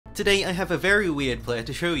Today I have a very weird player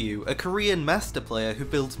to show you, a Korean master player who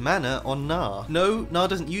builds mana on Gnar. No, Gnar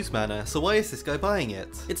doesn't use mana, so why is this guy buying it?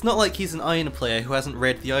 It's not like he's an iron player who hasn't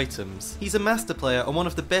read the items. He's a master player on one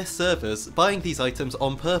of the best servers, buying these items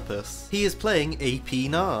on purpose. He is playing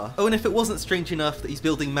AP Gnar. Oh, and if it wasn't strange enough that he's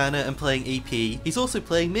building mana and playing AP, he's also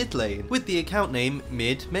playing mid lane, with the account name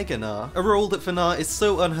Mid Gnar, a role that for Gnar is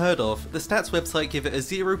so unheard of, the stats website give it a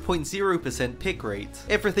 0.0% pick rate.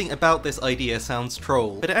 Everything about this idea sounds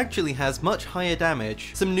troll, but it actually has much higher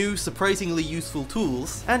damage, some new surprisingly useful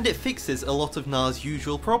tools, and it fixes a lot of Gnar's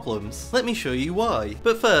usual problems. Let me show you why.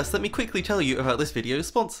 But first, let me quickly tell you about this video's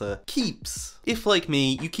sponsor, Keeps. If, like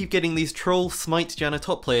me, you keep getting these troll Smite Janna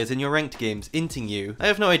top players in your ranked games inting you, I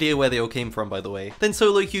have no idea where they all came from by the way, then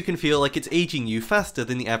solo queue can feel like it's aging you faster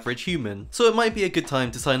than the average human. So it might be a good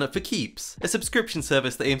time to sign up for Keeps, a subscription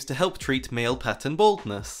service that aims to help treat male pattern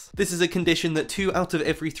baldness. This is a condition that 2 out of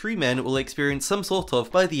every 3 men will experience some sort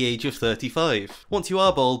of by the age of 35. Once you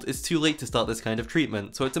are bald, it's too late to start this kind of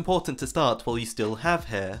treatment, so it's important to start while you still have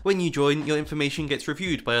hair. When you join, your information gets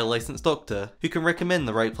reviewed by a licensed doctor, who can recommend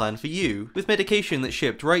the right plan for you, with medication that's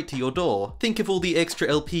shipped right to your door. Think of all the extra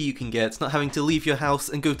LP you can get not having to leave your house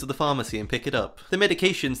and go to the pharmacy and pick it up. The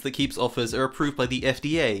medications that Keeps offers are approved by the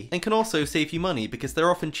FDA, and can also save you money because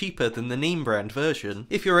they're often cheaper than the name brand version.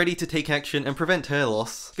 If you're ready to take action and prevent hair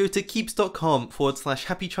loss, go to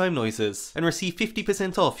keeps.com/HappyChimeNoises and receive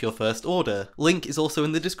 50% off your first order. Link is also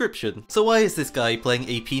in the description. So why is this guy playing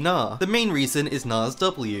AP Gnar? The main reason is Gnar's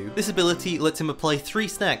W. This ability lets him apply 3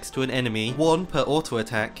 stacks to an enemy, 1 per auto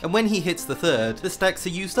attack, and when he hits the third, the stacks are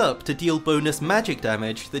used up to deal bonus magic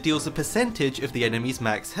damage that deals a percentage of the enemy's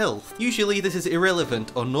max health. Usually this is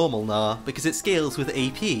irrelevant on normal Gnar because it scales with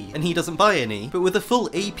AP, and he doesn't buy any, but with a full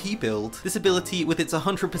AP build, this ability with its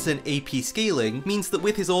 100% AP scaling means that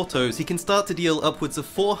with his autos he can start to deal upwards of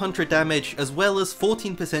 400 damage as well as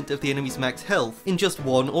 14% of the enemy's max health in just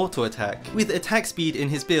 1 auto attack. With attack speed in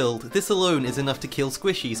his build, this alone is enough to kill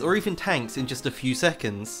squishies or even tanks in just a few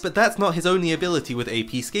seconds. But that's not his only ability with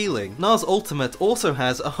AP scaling. Gnar's ultimate also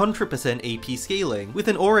has 100% AP scaling, with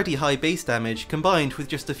an already high base damage combined with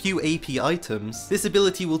just a few AP items. This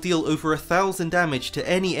ability will deal over 1000 damage to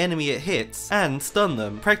any enemy it hits, and stun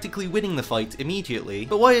them, practically winning the fight immediately.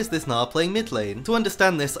 But why is this Gnar playing mid lane? To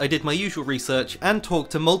understand this, I did my usual research and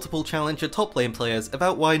talked to multiple challenger top lane players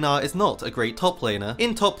about why Gnar is not a great top laner.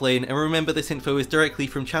 In top lane, and remember this info is directly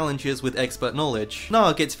from challengers with expert knowledge,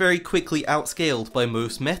 Gnar gets very quickly outscaled by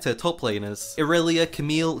most meta top laners. Irelia,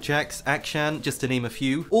 Camille, Jax, Akshan, just to name a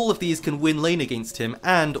few, all of these can win lane against him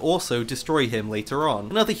and also destroy him later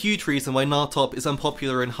on. Another huge reason why Gnar top is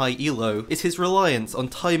unpopular in high elo is his reliance on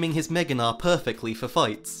timing his Mega Gnar perfectly for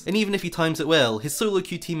fights. And even if he times it well, his solo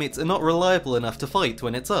queue teammates are not reliable enough to fight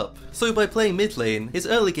when it's up. So by playing mid lane, his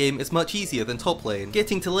early game is much easier than top lane,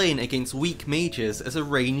 getting to lane against weak mages as a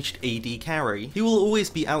ranged AD carry. He will always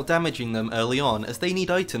be out damaging them early on as they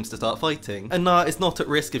need items to start fighting, and Gnar is not at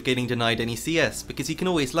risk of getting denied any CS because he can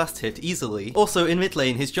always last hit easily. Also in mid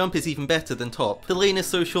lane, his jump is even better than top. The lane is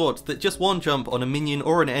so short that just one jump on a minion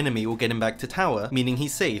or an enemy will get him back to tower, meaning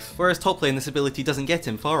he's safe, whereas top lane this ability doesn't get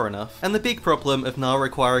him far enough. And the big problem of Gnar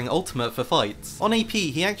requiring ultimate for fights. On AP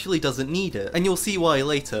he actually doesn't need it, and you'll see why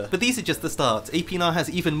later, but these are just the start. AP Gnar has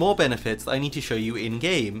even more benefits that I need to show you in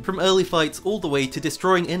game, from early fights all the way to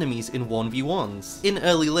destroying enemies in 1v1s. In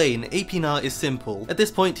early lane, AP Gnar is simple. At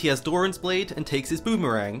this point he has Doran's Blade and takes his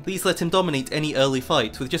Boomerang. These let him dominate any early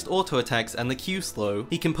fight with just auto attacks and the Q slow.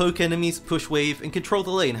 He can poke enemies, push wave, and control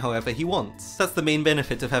the lane however he wants. That's the main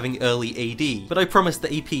benefit of having early AD, but I promise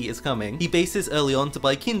the AP is coming. He bases early on to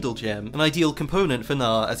buy Kindle Gem, an ideal component for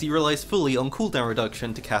Gnar as he relies fully on cooldown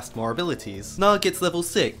reduction to cast more abilities. Gnar gets level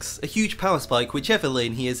 6, a huge power spike whichever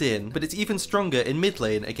lane he is in, but it's even stronger in mid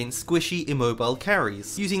lane against squishy immobile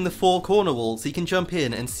carries. Using the 4 corner walls he can jump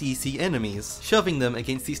in and CC enemies, shoving them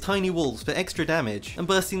against these tiny walls for extra damage and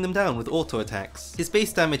bursting them down with auto attacks. His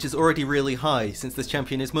base damage is already really high since this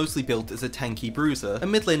champion is mostly built as a tanky bruiser,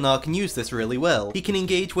 and mid lane Gnar can use this really well. He can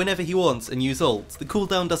engage whenever he wants and use ult. The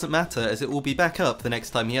cooldown doesn't matter as it will be back up the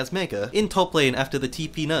next time he has Mega. In top lane after the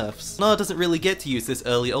TP nerfs, Gnar doesn't really get to use this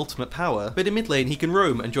early ultimate power, but in mid lane he can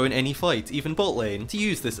roam and join any fight, even bot lane, to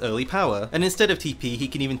use this early power, and instead of TP he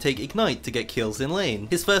can even take Ignite to get kills in lane.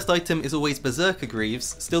 His first item is always Berserker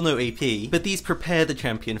Greaves, still no AP, but these prepare the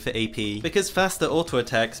champion for AP, because faster auto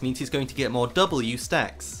attacks means he's going to get more W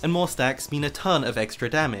stacks, and more stacks mean a ton of extra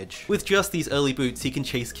damage. With just these early boots he can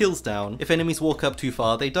chase kills down. If enemies walk up too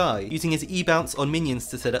far they die, using his E-bounce on minions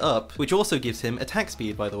to set it up, which also gives him attack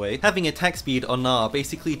speed by the way. Having attack speed on Gnar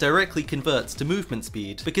basically directly converts to movement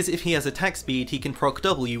speed, because if he has attack speed he can proc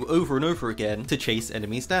W over and over again to chase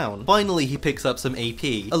enemies down. Finally he picks up up some AP,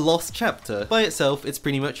 a lost chapter. By itself, it's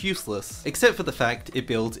pretty much useless, except for the fact it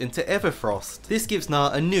builds into Everfrost. This gives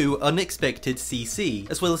Gnar a new, unexpected CC,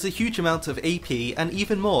 as well as a huge amount of AP and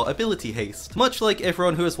even more ability haste. Much like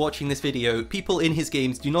everyone who is watching this video, people in his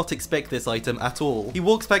games do not expect this item at all. He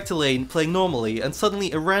walks back to lane, playing normally, and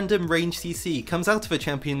suddenly a random range CC comes out of a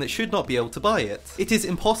champion that should not be able to buy it. It is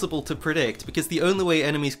impossible to predict, because the only way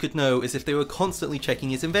enemies could know is if they were constantly checking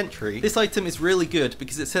his inventory. This item is really good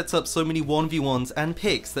because it sets up so many 1v1s and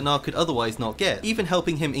picks that Gnar could otherwise not get, even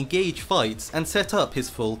helping him engage fights and set up his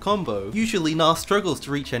full combo. Usually Gnar struggles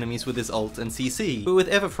to reach enemies with his ult and CC, but with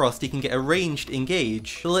Everfrost he can get a ranged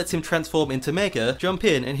engage that lets him transform into Mega, jump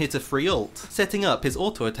in and hit a free ult, setting up his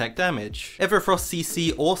auto attack damage. Everfrost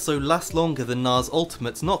CC also lasts longer than Gnar's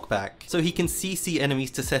ultimate's knockback, so he can CC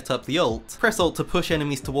enemies to set up the ult, press ult to push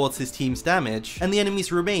enemies towards his team's damage, and the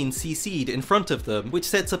enemies remain CC'd in front of them, which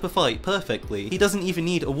sets up a fight perfectly. He doesn't even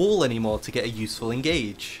need a wall anymore to get a useful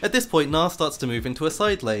engage. At this point Gnar starts to move into a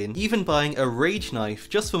side lane, even buying a rage knife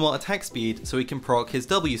just for more attack speed so he can proc his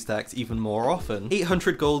W stacks even more often.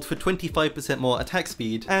 800 gold for 25% more attack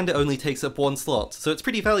speed, and it only takes up one slot, so it's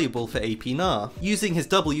pretty valuable for AP Gnar. Using his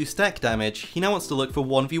W stack damage, he now wants to look for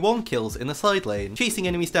 1v1 kills in the side lane, chasing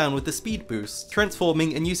enemies down with the speed boost,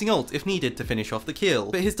 transforming and using ult if needed to finish off the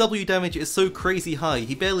kill. But his W damage is so crazy high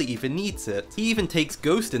he barely even needs it. He even takes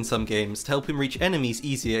Ghost in some games to help him reach enemies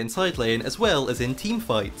easier in side lane as well as in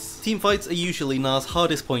teamfights. Teamfights are usually Gnar's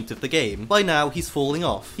hardest point of the game. By now he's falling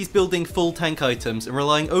off. He's building full tank items and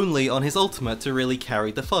relying only on his ultimate to really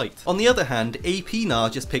carry the fight. On the other hand, AP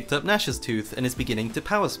Gnar just picked up Nash's Tooth and is beginning to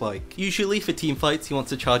power spike. Usually for teamfights he wants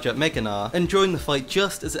to charge up Mid Gnar and join the fight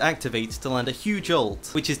just as it activates to land a huge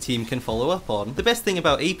ult, which his team can follow up on. The best thing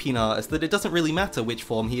about AP Gnar is that it doesn't really matter which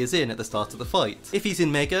form he is in at the start of the fight. If he's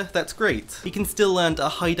in Mega, that's great. He can still land a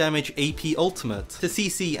high damage AP ultimate to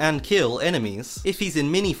CC and kill enemies. If he's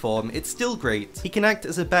in mini form, it's still great. He can act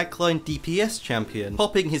as a backline DPS champion,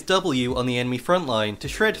 popping his W on the enemy frontline to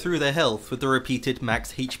shred through their health with the repeated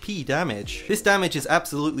max HP damage. This damage is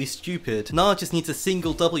absolutely stupid. Gnar just needs a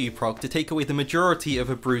single W proc to take away the majority of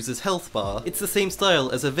a bruiser's health bar. It's the same style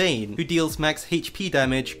as a Vayne, who deals max HP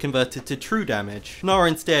damage converted to true damage. Gnar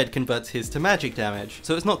instead converts his to magic damage,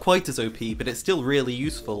 so it's not quite as OP, but it's still really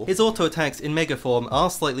useful. His auto attacks in Mega form are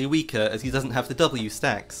slightly weaker as he doesn't have the W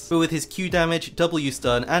stacks, but with his Q damage, W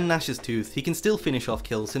stun and Nash's Tooth he can still finish off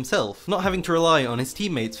kills himself, not having to rely on his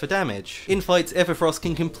teammates for damage. In fights, Everfrost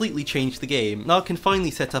can completely change the game. Gnar can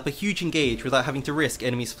finally set up a huge engage without having to risk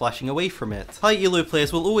enemies flashing away from it. High elo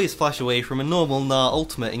players will always flash away from a normal Gnar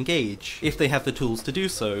ultimate engage, if they have the tools to do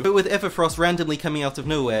so, but with Everfrost randomly coming out of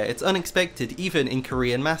nowhere, it's unexpected even in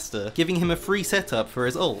Korean Master, giving him a free setup for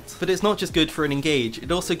his ult. But it's not just good for an engage,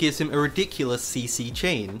 it also gives him a ridiculous CC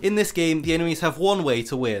chain. In this game, the enemies have one way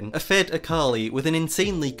to win, a fed Akali with an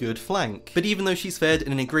insanely good flank. But even though she's fed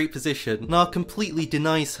and in a great position, Gnar completely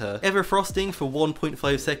denies her, Everfrosting for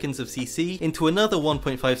 1.5 seconds of CC, into another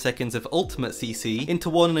 1.5 seconds of ultimate CC, into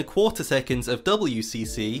 1.25 seconds of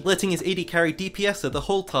WCC, letting his AD carry DPS her the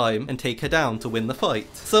whole time and take her down to win the fight.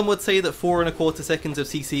 Some would say that 4.25 seconds of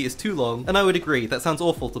CC is too long, and I would agree, that sounds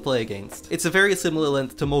awful to play against. It's a very similar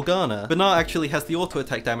length to Morgana, but Gnar actually has the auto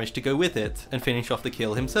attack damage to go with it, and finish off the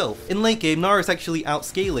kill himself. In late game, Gnar is actually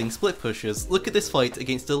outscaling split pushers. Look at this fight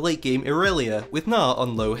against a late game Irelia, with Gnar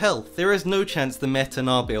on low health. There is no chance the meta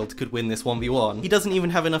Gnar build could win this 1v1. He doesn't even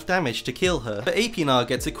have enough damage to kill her, but AP Gnar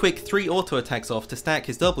gets a quick 3 auto attacks off to stack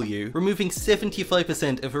his W, removing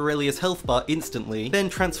 75% of Irelia's health bar instantly, then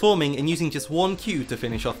transforming and using just 1 Q to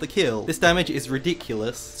finish off the kill. This damage is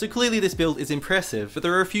ridiculous, so clearly this build is impressive, but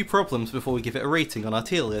there are a few problems before we give it a rating on our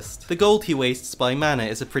tier list. The gold he wastes buying mana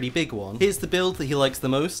is a pretty big one. Here's the build that he likes the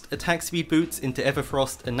most: attack speed boots into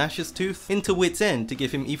Everfrost and Nash's Tooth, into Wit's End to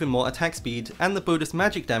give him even more attack speed and the bonus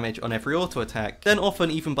magic damage on every auto attack, then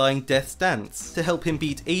often even buying Death's Dance to help him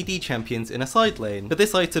beat AD champions in a side lane. But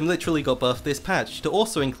this item literally got buffed this patch to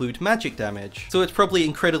also include magic damage, so it's probably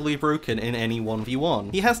incredibly broken in any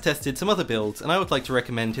 1v1. He has tested some other builds, and I would like to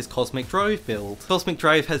recommend his Cosmic Drive build. Cosmic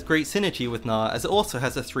Drive has great synergy with Gnar as it also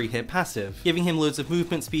has a 3-hit passive, giving him loads of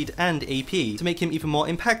movement speed and AP to make him even more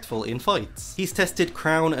impactful in fights. He's tested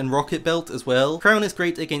Crown and Rocket Belt as well. Crown is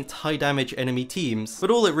great against high damage enemy teams,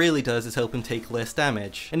 but all it really does is help him take less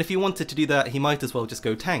damage, and if he wanted to do that he might as well just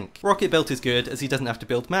go tank. Rocket Belt is good as he doesn't have to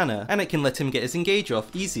build mana, and it can let him get his engage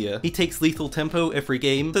off easier. He takes lethal tempo every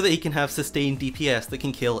game so that he can have sustained DPS that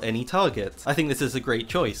can kill any target. I think this is a great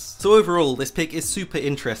choice. So overall, this pick is super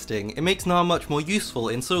interesting. It makes Gnar much more useful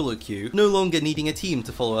in solo queue, no longer needing a team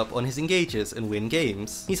to follow up on his engages and win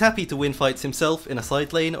games. He's happy to win fights himself in a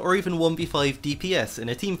side lane or even 1v5 DPS in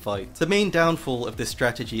a team fight. The main downfall of this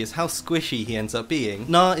strategy strategy is how squishy he ends up being.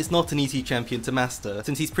 Gnar is not an easy champion to master,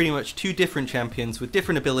 since he's pretty much two different champions with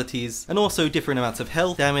different abilities, and also different amounts of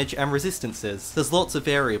health, damage, and resistances. There's lots of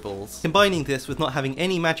variables. Combining this with not having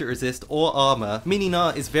any magic resist or armor, Mini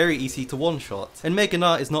Gnar is very easy to one-shot, and Mega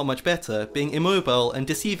Gnar is not much better, being immobile and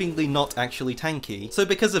deceivingly not actually tanky. So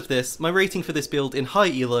because of this, my rating for this build in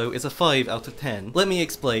high elo is a 5 out of 10. Let me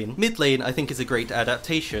explain. Mid lane I think is a great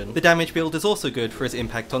adaptation. The damage build is also good for his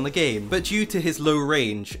impact on the game, but due to his low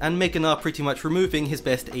range, and Mega Gnar pretty much removing his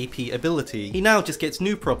best AP ability, he now just gets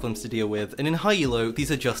new problems to deal with, and in high elo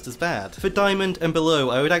these are just as bad. For Diamond and below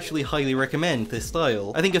I would actually highly recommend this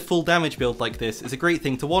style. I think a full damage build like this is a great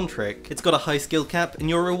thing to one-trick. It's got a high skill cap and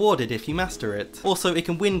you're rewarded if you master it. Also it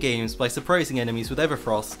can win games by surprising enemies with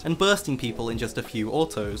Everfrost and bursting people in just a few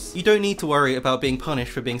autos. You don't need to worry about being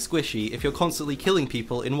punished for being squishy if you're constantly killing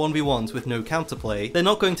people in 1v1s with no counterplay. They're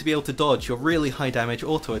not going to be able to dodge your really high damage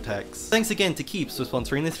auto attacks. Thanks again to Keeps for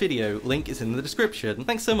sponsoring this video, link is in the description.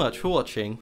 Thanks so much for watching.